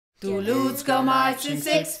Toulouse go marching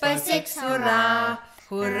 6 by 6, hurrah,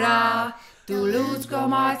 hurrah. Toulouse go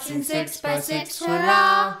marching 6 by 6,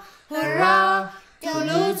 hurrah, hurrah.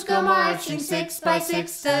 Toulouse go marching 6 by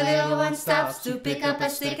 6. The little one stops to pick up a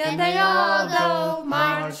stick and they all go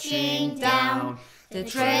marching down the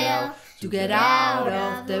trail to get out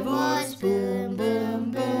of the woods. Boom,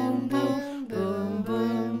 boom, boom, boom, boom,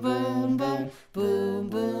 boom, boom, boom, boom, boom,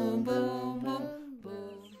 boom, boom.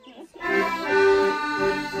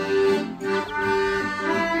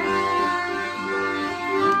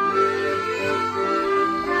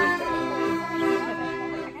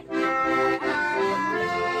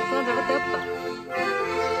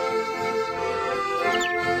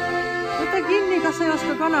 Võta kinni, kas sa ei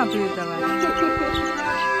oska kana püüda või?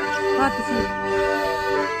 Vaata siin.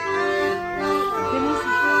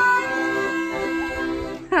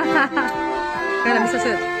 Kaile, mis sa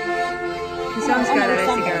sööd? Mis see on Skaile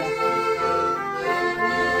reisi käe?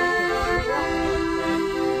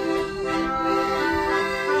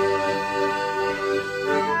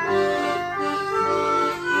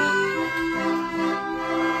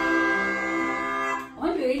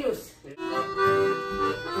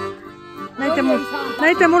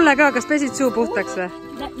 Näita mulle ka, kas pesid suu puhtaks või?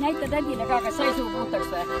 Näita tädile ka, kas sai suu puhtaks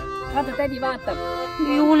või? Vaata, tädi vaatab.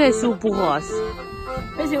 Ei ole suu puhas.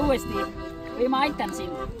 Pesi uuesti. Või ma aitan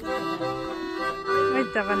sind.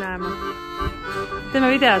 Aita vanaema. Teeme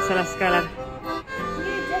videod sellest ka, Lev.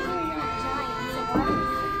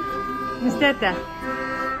 Mis teete?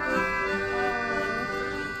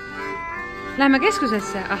 Läheme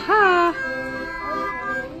keskusesse? Ahaa!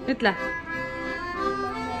 Ütle.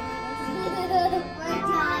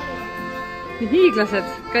 Hiiglased,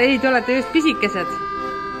 ei, te olete just pisikesed.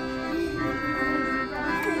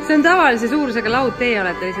 See on tavalise suurusega laud, teie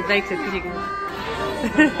olete lihtsalt väiksed pisikesed.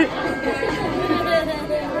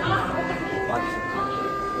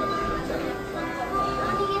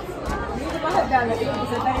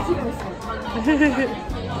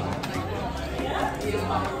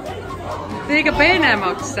 Teiga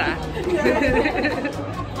peenemaks.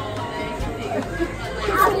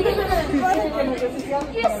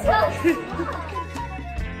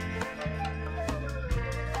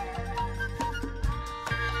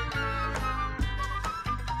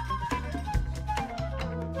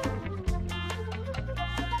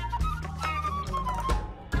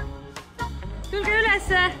 Tulge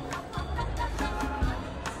ülesse!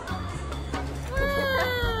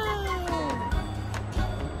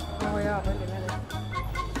 Oh jaa, palju meri.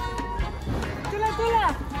 Tule!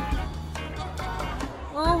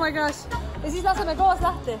 Oh my gosh! Ja siis laseme koos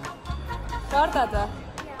lahti. Kardad või?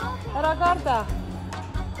 Ära karda!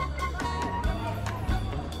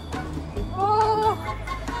 Oh!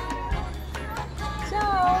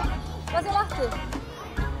 Tšau! Lase lahti!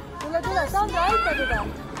 Tule! Sandra, aita teda!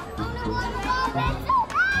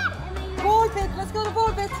 Poolpit! Let's go to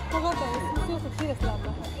poolpit! Oota, mis juhtub kiiresti läheb?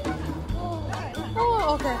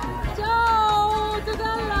 Oh, okei. Tšau! Tulge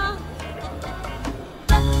alla!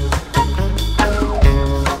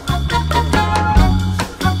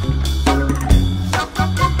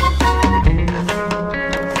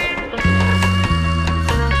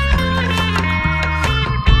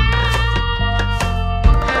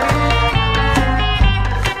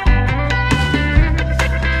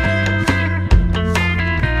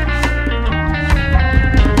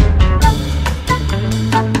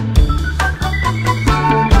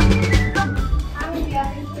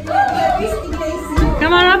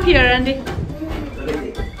 Come on up here, Andy.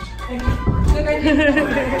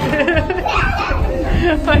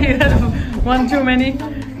 Oh, you had one too many.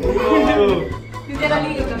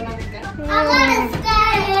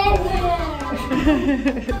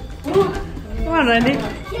 Come on, Randy.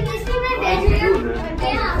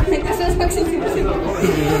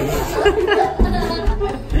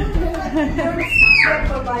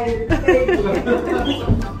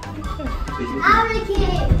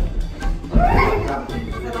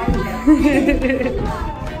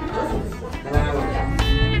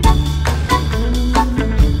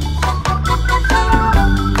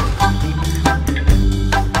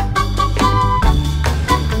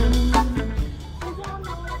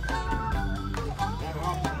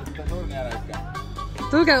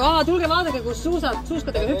 Tulge vaadake, kus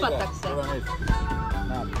suuskadega hüpatakse.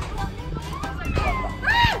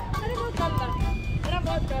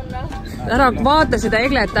 Ära vaata seda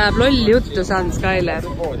eglet, ta ajab lolli juttu saanud Skyler.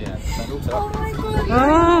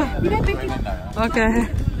 Okei.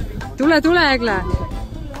 Tule, egle.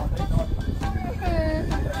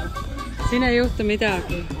 Siin ei juhtu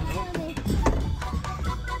midagi.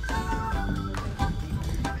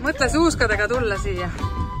 Mõtle suuskadega tulla siia.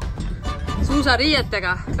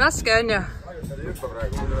 suusariietega, raske on ju?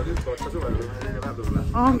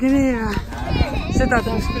 Ongi nii või? Seda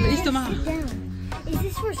tahaks küll, istu maha.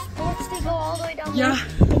 jah.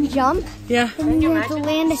 jah.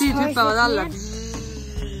 Siit hüppavad alla.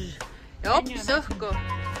 ja hops õhku.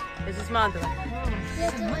 ja siis maanduvad.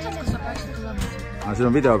 Siin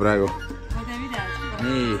on video praegu.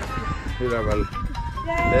 nii, üleval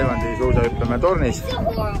Leevandi suusahüppame tornis.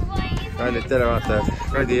 kallid televaatajad,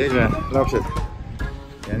 Kadi, Egle, lapsed.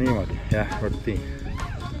 ja niimoodi, jah, vot nii.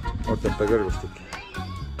 Otepää kõrgustik.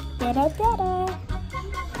 Tere, tere!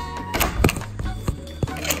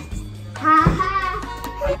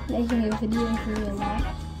 Making a video for real life.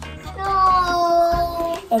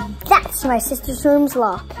 No! And that's my sister's room's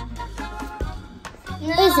lock.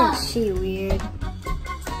 No. Isn't she weird?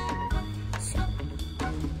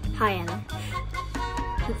 Hi, Anna.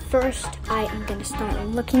 But first, I am gonna start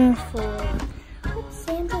looking for what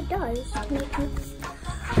Santa does to make us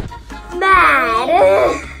mad.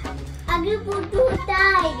 I'm gonna put two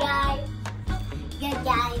guy.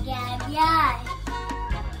 Yeah.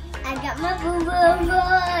 I got my boom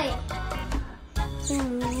boy.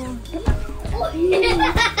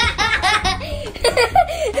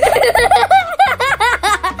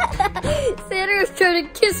 Santa was trying to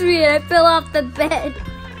kiss me and I fell off the bed.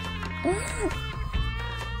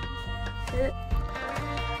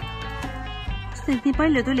 Kas neid nii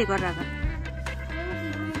palju tuli korraga?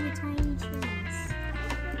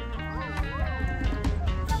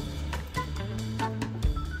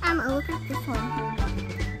 Look at this one.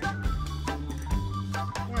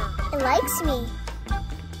 It likes me.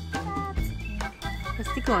 Kas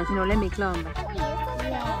tigu on sinu lemmikloom või?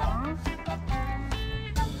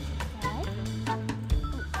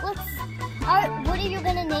 What are you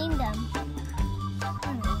gonna name them?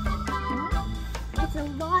 It's a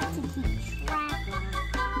lot to keep track of.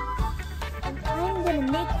 And I'm gonna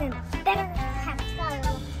make them better have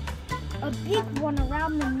a big one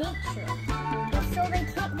around the nature. So they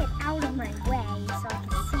can't get out of my way, so I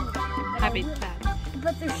can see them. Habitat.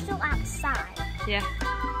 But they're still outside. Yeah.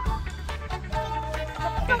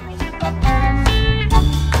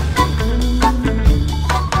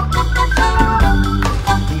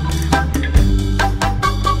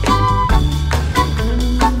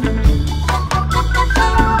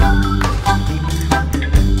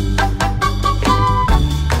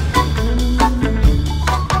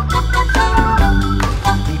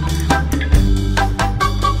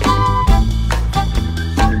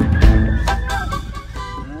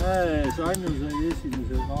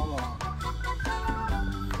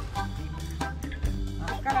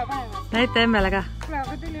 Näita emmele ka.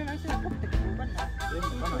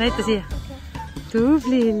 Näita siia.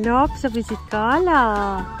 Tubli laps, sa võisid kala.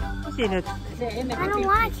 Küsi nüüd. I don't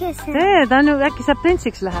want to kiss him. Ta on ju, äkki sa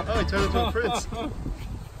printsiks läheb. Oh, turn into a prince.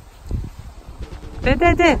 Tee. Why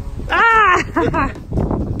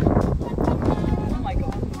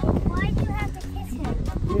do you have to kiss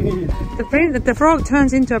him? The frog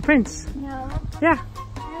turns into a prince. No. Yeah. I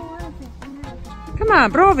don't want to kiss him. Come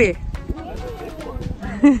on, proovi.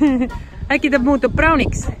 Äkki ta muutub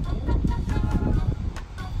brauniks.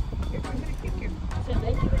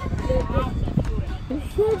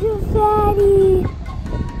 Such a fatty.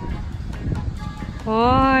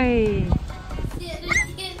 Oi.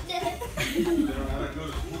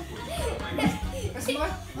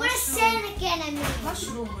 What is Santa gonna mean?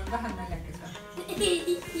 Mushroom on vähem naljakas või?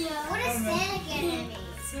 What is Santa gonna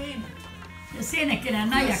mean? Seenekene on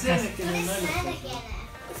naljakas.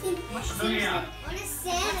 What is Santa gonna? What is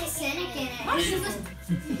Santa gonna?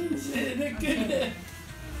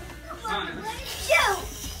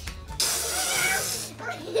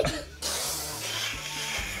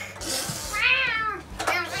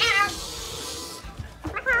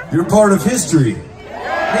 You're part of history.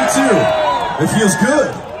 Me too. It feels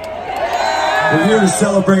good. We're here to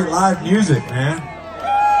celebrate live music, man.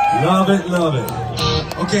 Love it, love it.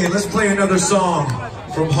 Okay, let's play another song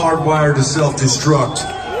from Hardwired to Self-Destruct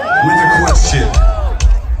with a question.